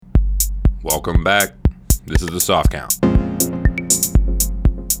Welcome back. This is the soft count.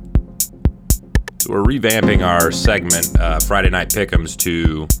 So we're revamping our segment, Friday Night Pickems,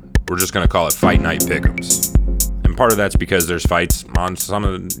 to, we're just going to call it Fight Night Pickems. And part of that's because there's fights on some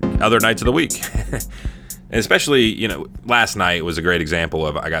of the other nights of the week. And especially, last night was a great example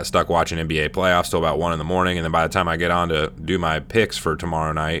of I got stuck watching NBA playoffs till about 1 in the morning, and then by the time I get on to do my picks for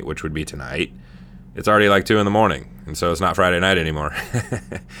tomorrow night, which would be tonight, it's already like 2 in the morning, and so it's not Friday night anymore.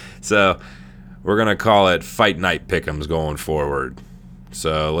 So we're going to call it Fight Night Pickems going forward.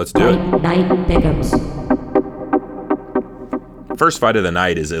 So let's do it. Fight Night Pickems. First fight of the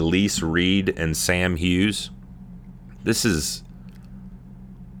night is Elise Reed and Sam Hughes. This is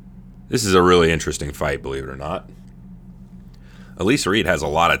a really interesting fight, believe it or not. Elise Reed has a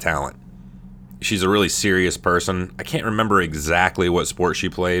lot of talent. She's a really serious person. I can't remember exactly what sport she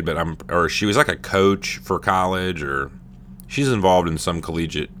played, or she was like a coach for college, or she's involved in some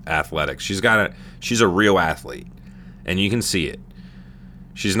collegiate athletics. She's a real athlete, and you can see it.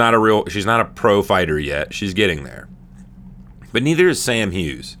 She's not a pro fighter yet. She's getting there. But neither is Sam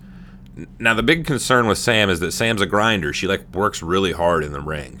Hughes. Now, the big concern with Sam is that Sam's a grinder. She works really hard in the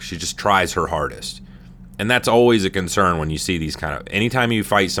ring. She just tries her hardest. And that's always a concern when you see these anytime you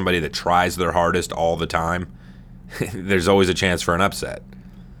fight somebody that tries their hardest all the time, there's always a chance for an upset.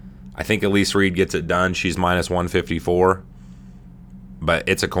 I think Elise Reed gets it done. She's minus 154. But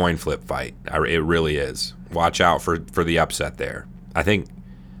it's a coin flip fight. It really is. Watch out for the upset there.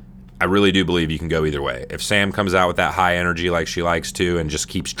 I really do believe you can go either way. If Sam comes out with that high energy like she likes to and just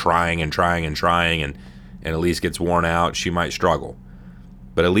keeps trying and Elise gets worn out, she might struggle.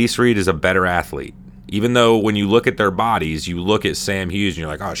 But Elise Reed is a better athlete. Even though when you look at their bodies, you look at Sam Hughes and you're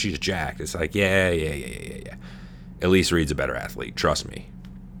like, oh, she's jacked. It's like, yeah. Elise Reed's a better athlete. Trust me.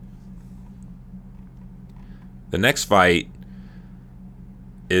 The next fight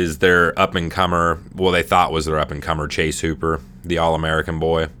is their up-and-comer, well, they thought was their up-and-comer, Chase Hooper, the All-American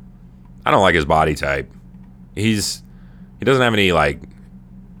boy. I don't like his body type. He doesn't have any,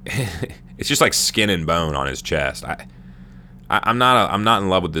 it's just like skin and bone on his chest. I'm not in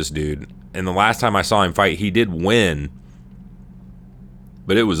love with this dude. And the last time I saw him fight, he did win,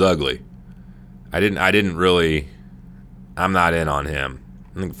 but it was ugly. I'm not in on him.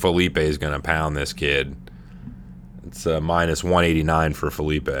 I think Felipe is going to pound this kid. It's minus 189 for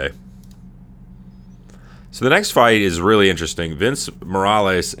Felipe. So the next fight is really interesting. Vince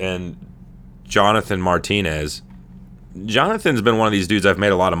Morales and Jonathan Martinez. Jonathan's been one of these dudes I've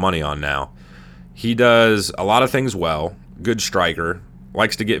made a lot of money on now. He does a lot of things well. Good striker.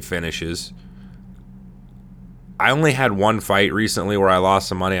 Likes to get finishes. I only had one fight recently where I lost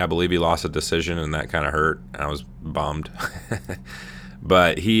some money. I believe he lost a decision, and that kind of hurt. I was bummed.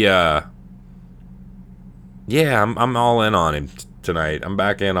 But he, I'm all in on him tonight. I'm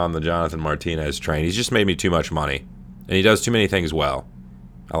back in on the Jonathan Martinez train. He's just made me too much money, and he does too many things well.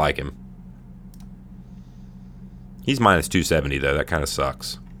 I like him. He's minus 270, though. That kind of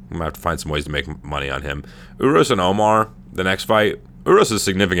sucks. I'm going to have to find some ways to make money on him. Uros and Omar, the next fight. Uros is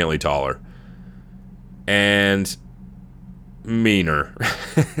significantly taller and meaner.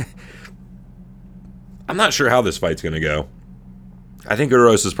 I'm not sure how this fight's going to go. I think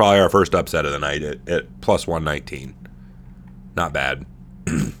Uros is probably our first upset of the night at plus 119. Not bad.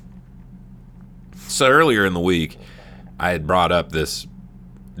 So earlier in the week, I had brought up this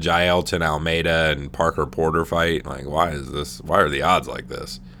Jailton Almeida and Parker Porter fight. Why are the odds like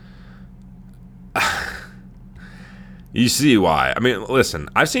this? You see why. I mean, listen,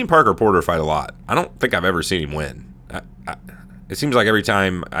 I've seen Parker Porter fight a lot. I don't think I've ever seen him win. It seems like every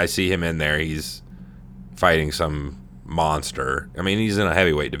time I see him in there, he's fighting some monster. I mean, he's in a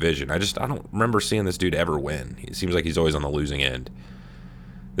heavyweight division. I don't remember seeing this dude ever win. It seems like he's always on the losing end.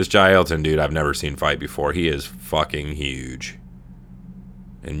 This Jailton dude I've never seen fight before. He is fucking huge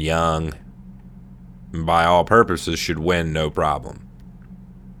and young, and by all purposes should win no problem.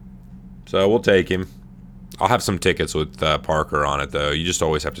 So we'll take him. I'll have some tickets with Parker on it, though. You just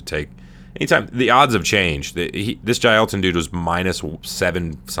always have to take. Anytime the odds have changed. This Jailton dude was minus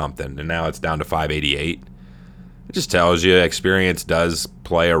 7 something, and now it's down to 588. It just tells you experience does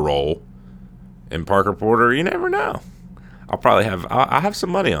play a role. And Parker Porter, you never know. I'll have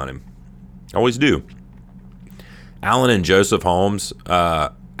some money on him. Always do. Allen and Joseph Holmes.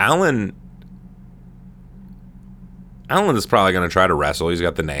 Allen is probably going to try to wrestle. He's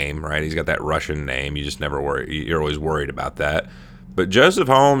got the name, right? He's got that Russian name. You just never worry. You're always worried about that. But Joseph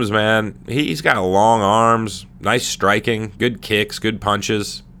Holmes, man, he's got long arms, nice striking, good kicks, good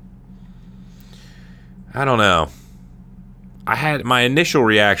punches. I don't know. My initial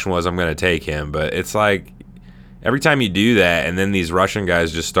reaction was I'm going to take him, but it's like Every time you do that, and then these Russian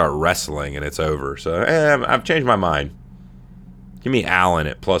guys just start wrestling, and it's over. So, I've changed my mind. Give me Allen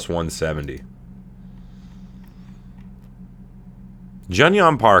at plus 170.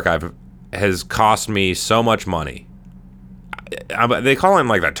 Jung-Yong Park has cost me so much money. They call him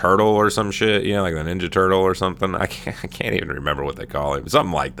like the turtle or some shit, like the Ninja Turtle or something. I can't even remember what they call him.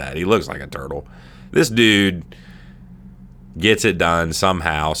 Something like that. He looks like a turtle. This dude gets it done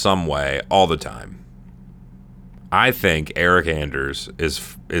somehow, some way, all the time. I think Eric Anders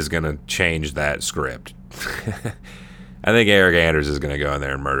is going to change that script. I think Eric Anders is going to go in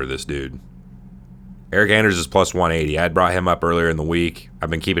there and murder this dude. Eric Anders is plus 180. I had brought him up earlier in the week. I've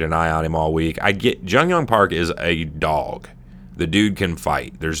been keeping an eye on him all week. Jung-Yong Park is a dog. The dude can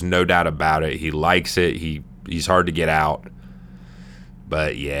fight. There's no doubt about it. He likes it. He's hard to get out.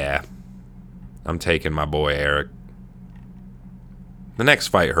 But yeah, I'm taking my boy Eric. The next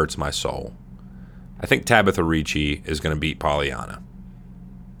fight hurts my soul. I think Tabitha Ricci is going to beat Polyana.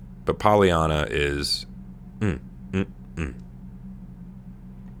 But Polyana is...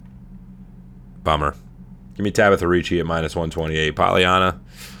 Bummer. Give me Tabitha Ricci at minus 128. Polyana.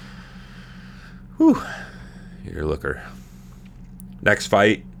 Whew. You're a looker. Next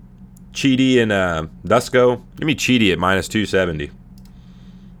fight. Chidi and Dusko. Give me Chidi at minus 270.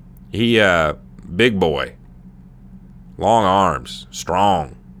 He, big boy. Long arms.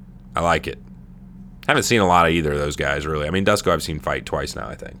 Strong. I like it. Haven't seen a lot of either of those guys, really. I mean, Dusko I've seen fight twice now,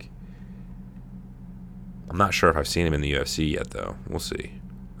 I think. I'm not sure if I've seen him in the UFC yet, though. We'll see.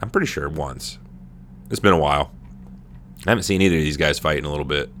 I'm pretty sure once. It's been a while. I haven't seen either of these guys fight in a little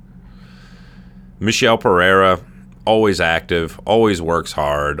bit. Michelle Pereira, always active, always works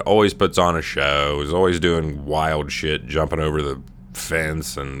hard, always puts on a show, is always doing wild shit, jumping over the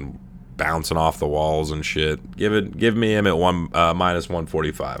fence and bouncing off the walls and shit. Give me him at minus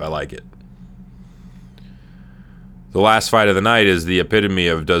 145. I like it. The last fight of the night is the epitome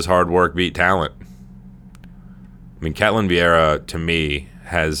of does hard work beat talent. I mean, Ketlin Vieira, to me,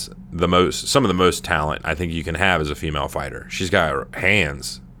 has some of the most talent I think you can have as a female fighter. She's got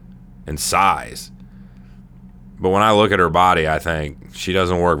hands and size. But when I look at her body, I think she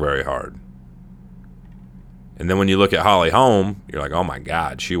doesn't work very hard. And then when you look at Holly Holm, you're like, oh my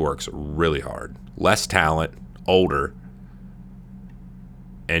God, she works really hard. Less talent, older.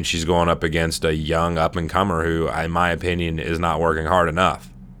 And she's going up against a young up-and-comer who, in my opinion, is not working hard enough.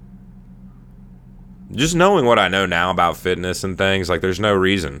 Just knowing what I know now about fitness and things, like there's no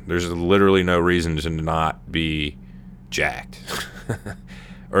reason. There's literally no reason to not be jacked.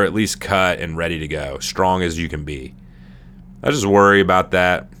 Or at least cut and ready to go. Strong as you can be. I just worry about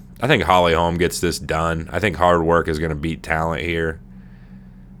that. I think Holly Holm gets this done. I think hard work is going to beat talent here.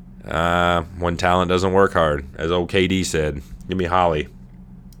 When talent doesn't work hard, as old KD said. Give me Holly.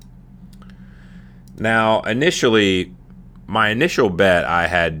 Now, my initial bet, I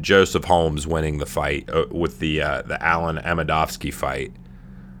had Joseph Holmes winning the fight with the Alan Amadovsky fight.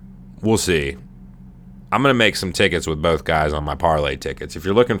 We'll see. I'm going to make some tickets with both guys on my parlay tickets. If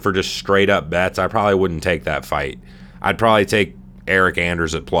you're looking for just straight up bets, I probably wouldn't take that fight. I'd probably take Eric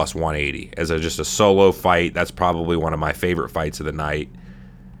Anders at plus 180 as just a solo fight. That's probably one of my favorite fights of the night.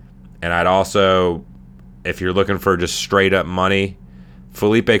 And I'd also, if you're looking for just straight up money,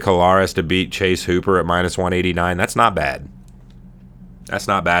 Felipe Colares to beat Chase Hooper at minus 189. That's not bad. That's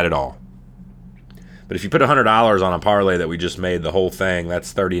not bad at all. But if you put $100 on a parlay that we just made, the whole thing,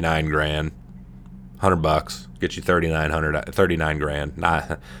 that's 39 grand. $100 get you 39 grand.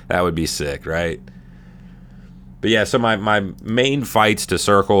 Nah, that would be sick, right? But yeah, so my main fights to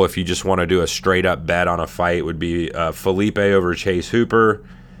circle if you just want to do a straight up bet on a fight would be Felipe over Chase Hooper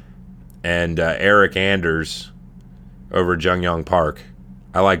and Eric Anders over Jung-Yong Park.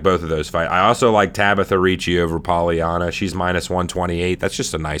 I like both of those fights. I also like Tabitha Ricci over Polyana. She's minus 128. That's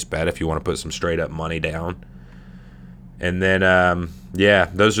just a nice bet if you want to put some straight up money down. And then, yeah,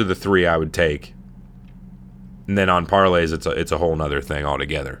 those are the three I would take. And then on parlays, it's a whole nother thing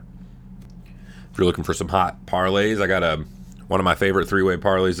altogether. If you're looking for some hot parlays, I got one of my favorite three-way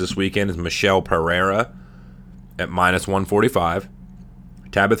parlays this weekend is Michelle Pereira at minus 145,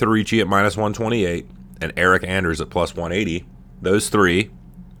 Tabitha Ricci at minus 128, and Eric Anders at plus 180. Those three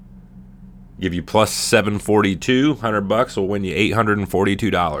give you plus 742. $100 will win you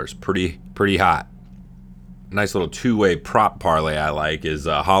 $842. Pretty hot. Nice little two-way prop parlay I like is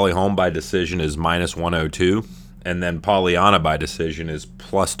Holly Holm by decision is minus 102, and then Polyana by decision is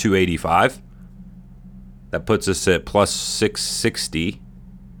plus 285. That puts us at plus 660.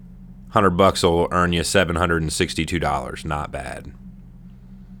 $100 will earn you $762. Not bad.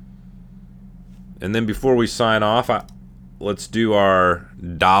 And then before we sign off, let's do our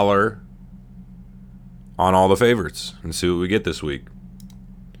dollar on all the favorites and see what we get this week.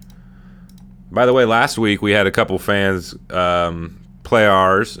 By the way, last week we had a couple fans play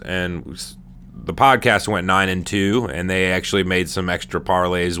ours, and the podcast went 9-2, and they actually made some extra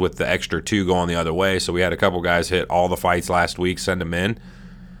parlays with the extra 2 going the other way. So we had a couple guys hit all the fights last week, send them in.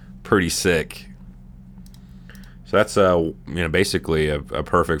 Pretty sick. So that's basically a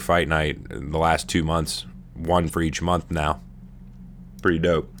perfect fight night in the last 2 months, one for each month now. Pretty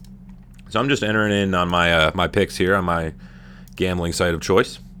dope. So I'm just entering in on my my picks here on my gambling site of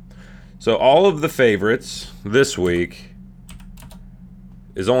choice. So all of the favorites this week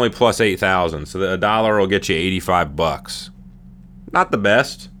is only plus 8,000. So a dollar will get you $85. Not the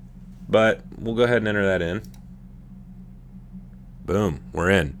best, but we'll go ahead and enter that in. Boom,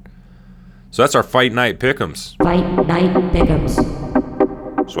 we're in. So that's our Fight Night Pickems. Fight Night Pickems.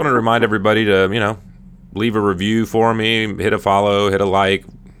 Just want to remind everybody to, leave a review for me, hit a follow, hit a like,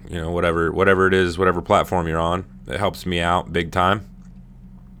 whatever it is, whatever platform you're on. It helps me out big time.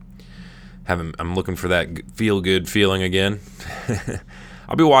 I'm looking for that feel-good feeling again.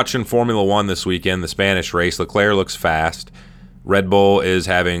 I'll be watching Formula 1 this weekend, the Spanish race. Leclerc looks fast. Red Bull is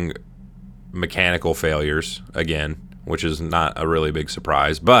having mechanical failures again, which is not a really big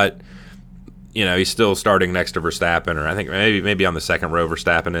surprise. But, he's still starting next to Verstappen, or I think maybe on the second row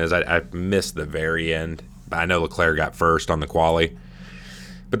Verstappen is. I missed the very end. I know Leclerc got first on the quali.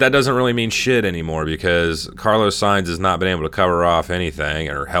 But that doesn't really mean shit anymore because Carlos Sainz has not been able to cover off anything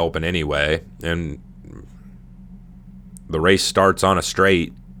or help in any way. And the race starts on a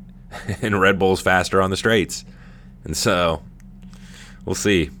straight, and Red Bull's faster on the straights. And so, we'll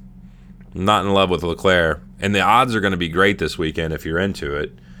see. I'm not in love with Leclerc. And the odds are going to be great this weekend if you're into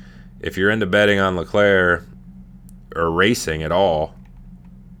it. If you're into betting on Leclerc or racing at all,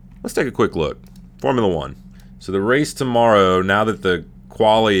 let's take a quick look. Formula 1. So the race tomorrow, now that the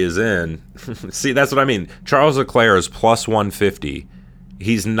quali is in, see, that's what I mean. Charles Leclerc is plus 150.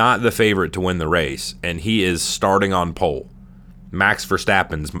 He's not the favorite to win the race, and he is starting on pole. Max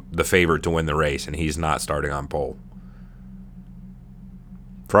Verstappen's the favorite to win the race, and he's not starting on pole.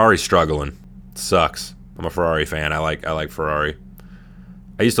 Ferrari's struggling. Sucks. I'm a Ferrari fan. I like Ferrari.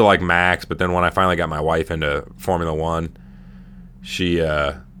 I used to like Max, but then when I finally got my wife into Formula 1, she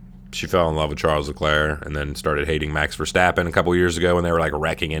fell in love with Charles Leclerc and then started hating Max Verstappen a couple years ago when they were like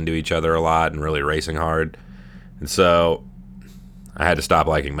wrecking into each other a lot and really racing hard. And so I had to stop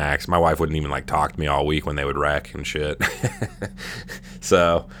liking Max. My wife wouldn't even talk to me all week when they would wreck and shit.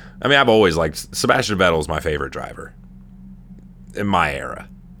 So, I've always liked Sebastian Vettel's my favorite driver in my era.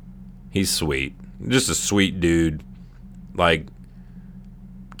 He's sweet. Just a sweet dude.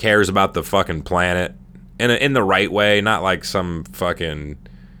 Cares about the fucking planet in the right way, not like some fucking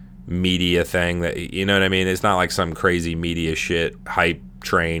media thing that, you know what I mean? It's not like some crazy media shit hype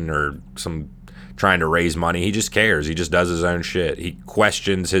train or some trying to raise money. He just cares. He just does his own shit. He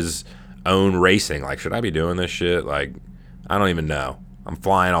questions his own racing. Should I be doing this shit? I don't even know. I'm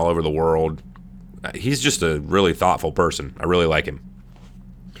flying all over the world. He's just a really thoughtful person. I really like him.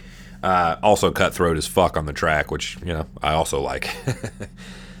 Also cutthroat as fuck on the track, which, I also like.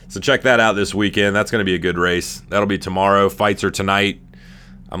 So check that out this weekend. That's going to be a good race. That'll be tomorrow. Fights are tonight.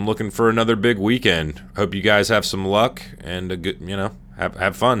 I'm looking for another big weekend. Hope you guys have some luck and a good,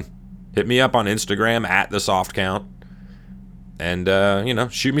 have fun. Hit me up on Instagram at the soft count, and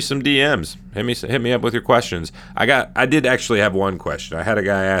shoot me some DMs. Hit me up with your questions. I did actually have one question. I had a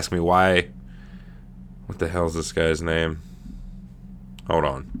guy ask me why. What the hell is this guy's name? Hold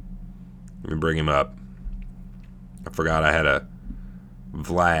on. Let me bring him up. I forgot I had a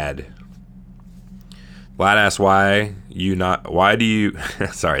Vlad. Vlad asked why do you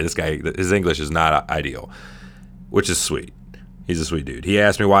sorry, this guy, his English is not ideal, which is sweet. He's a sweet dude. He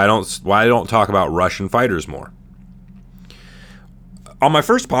asked me why I don't talk about Russian fighters more. On my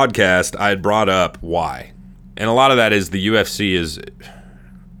first podcast, I had brought up why. And a lot of that is the UFC is,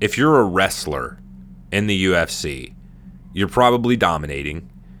 if you're a wrestler in the UFC, you're probably dominating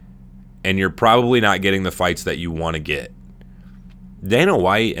and you're probably not getting the fights that you want to get. Dana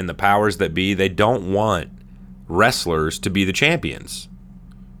White and the powers that be, they don't want wrestlers to be the champions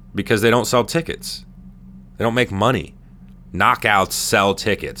because they don't sell tickets. They don't make money. Knockouts sell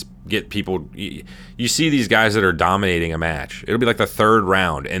tickets, get people. You see these guys that are dominating a match. It'll be like the third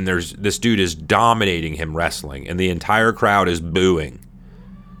round, and this dude is dominating him wrestling, and the entire crowd is booing.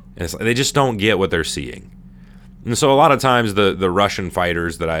 And they just don't get what they're seeing. And so a lot of times the Russian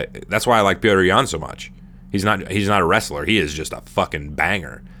fighters that's why I like Petr Yan so much. He's not a wrestler. He is just a fucking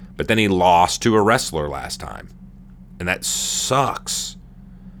banger. But then he lost to a wrestler last time. And that sucks.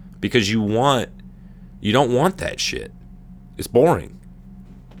 Because you don't want that shit. It's boring.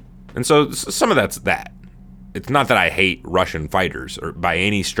 And so some of that's that. it's not that I hate Russian fighters or by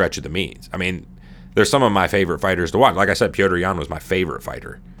any stretch of the means. I mean, they're some of my favorite fighters to watch. Like I said, Petr Yan was my favorite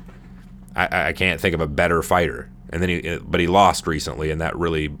fighter. I can't think of a better fighter. And then but he lost recently, and that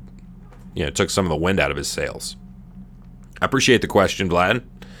really, took some of the wind out of his sails. I appreciate the question, Vlad.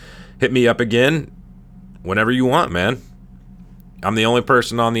 Hit me up again whenever you want, man. I'm the only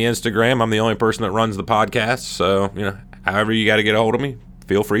person on the Instagram. I'm the only person that runs the podcast. So, however you got to get a hold of me,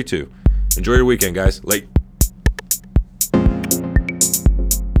 feel free to. Enjoy your weekend, guys. Late.